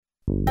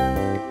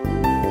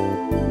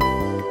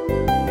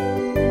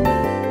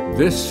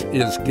This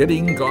is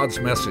Getting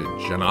God's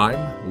Message, and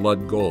I'm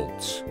Lud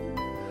Golds.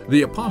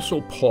 The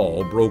Apostle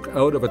Paul broke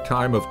out of a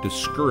time of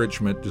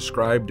discouragement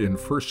described in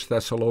 1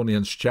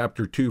 Thessalonians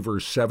chapter 2,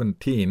 verse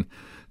 17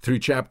 through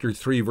chapter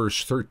 3,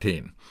 verse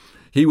 13.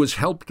 He was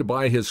helped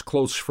by his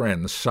close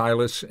friends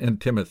Silas and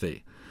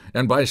Timothy,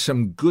 and by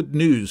some good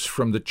news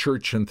from the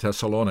church in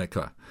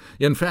Thessalonica.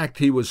 In fact,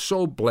 he was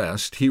so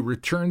blessed, he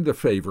returned the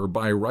favor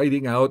by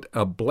writing out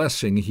a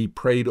blessing he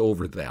prayed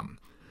over them.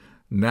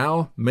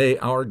 Now may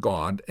our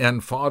God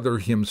and Father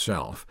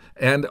himself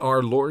and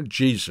our Lord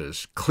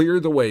Jesus clear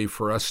the way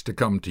for us to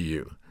come to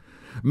you.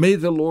 May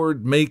the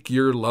Lord make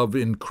your love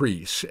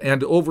increase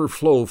and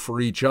overflow for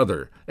each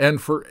other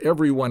and for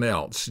everyone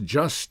else,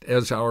 just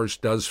as ours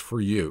does for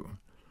you.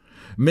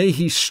 May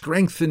he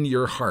strengthen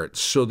your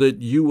hearts so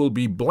that you will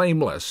be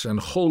blameless and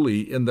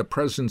holy in the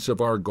presence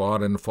of our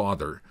God and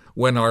Father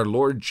when our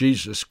Lord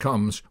Jesus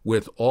comes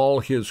with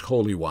all his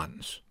holy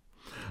ones.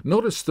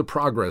 Notice the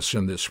progress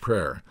in this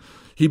prayer.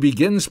 He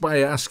begins by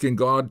asking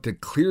God to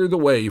clear the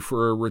way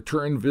for a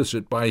return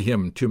visit by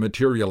him to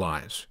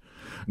materialize.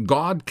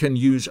 God can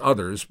use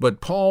others,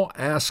 but Paul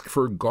asked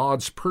for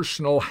God's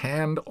personal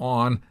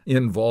hand-on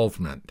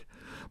involvement.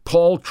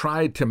 Paul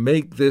tried to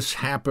make this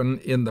happen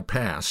in the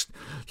past.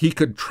 He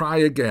could try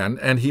again,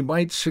 and he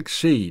might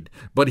succeed,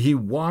 but he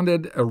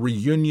wanted a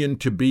reunion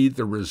to be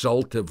the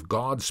result of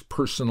God's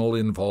personal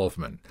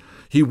involvement.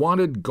 He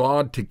wanted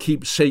God to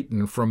keep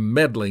Satan from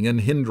meddling and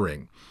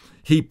hindering.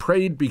 He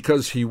prayed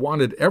because he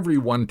wanted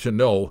everyone to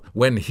know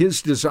when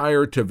his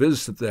desire to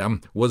visit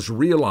them was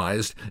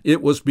realized,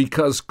 it was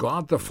because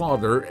God the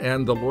Father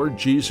and the Lord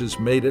Jesus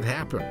made it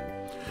happen.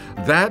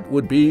 That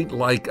would be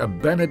like a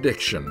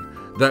benediction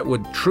that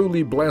would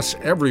truly bless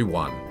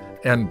everyone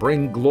and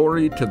bring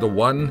glory to the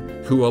one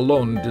who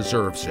alone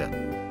deserves it.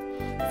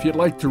 If you'd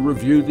like to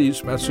review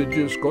these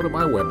messages, go to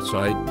my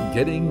website,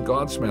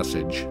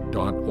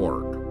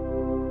 gettinggodsmessage.org.